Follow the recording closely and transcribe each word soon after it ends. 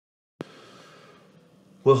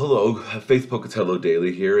Well, hello, Faith Pocatello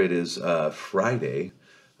Daily here. It is Friday,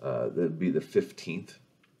 that'd be the 15th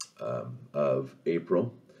of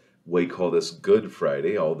April. We call this Good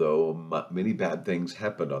Friday, although many bad things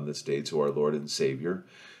happened on this day to our Lord and Savior.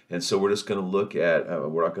 And so we're just going to look at,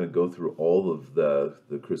 we're not going to go through all of the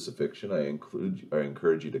crucifixion. I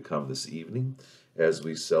encourage you to come this evening as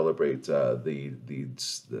we celebrate the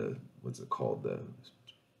what's it called? The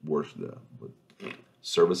worship,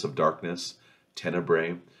 service of darkness,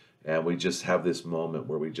 tenebrae, and we just have this moment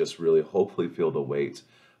where we just really hopefully feel the weight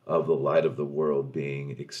of the light of the world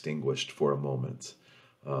being extinguished for a moment.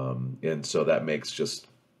 And so that makes just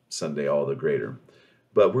Sunday all the greater.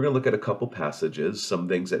 But we're going to look at a couple passages, some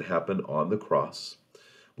things that happened on the cross.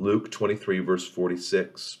 Luke 23, verse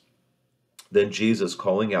 46. Then Jesus,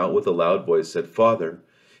 calling out with a loud voice, said, "Father,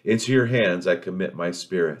 into your hands I commit my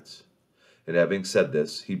spirit." And having said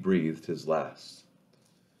this, he breathed his last.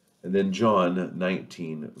 And then John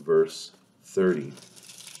 19, verse 30.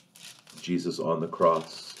 Jesus on the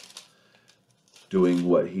cross, doing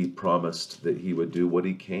what he promised that he would do, what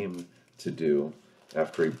he came to do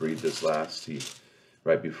after he breathed his last.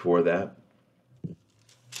 Right before that,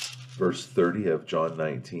 verse 30 of John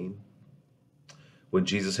 19. When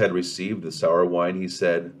Jesus had received the sour wine, he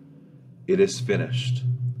said, "It is finished."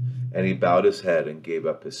 And he bowed his head and gave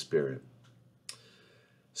up his spirit.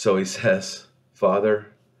 So he says, "Father,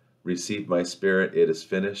 receive my spirit, it is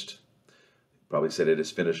finished." Probably said it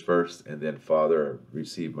is finished first, and then, "Father,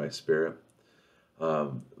 receive my spirit."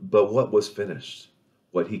 But what was finished?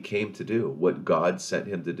 What he came to do, what God sent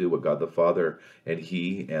him to do, what God the Father and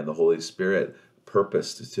he and the Holy Spirit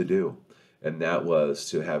purposed to do. And that was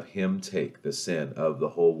to have him take the sin of the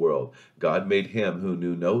whole world. God made him who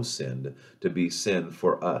knew no sin to be sin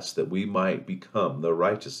for us, that we might become the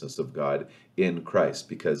righteousness of God in Christ,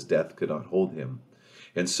 because death could not hold him.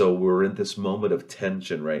 And so we're in this moment of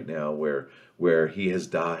tension right now where he has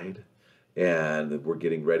died, and we're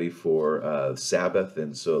getting ready for Sabbath,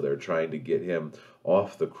 and so they're trying to get him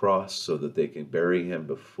off the cross so that they can bury him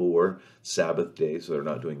before Sabbath day, so they're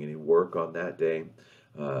not doing any work on that day.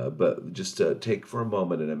 But just to take for a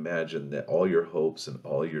moment and imagine that all your hopes and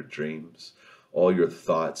all your dreams, all your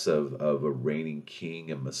thoughts of a reigning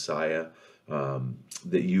king and Messiah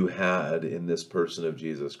that you had in this person of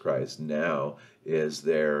Jesus Christ now is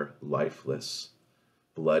there lifeless,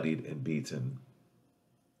 bloodied, and beaten.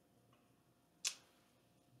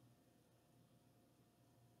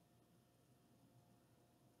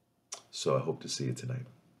 So I hope to see you tonight.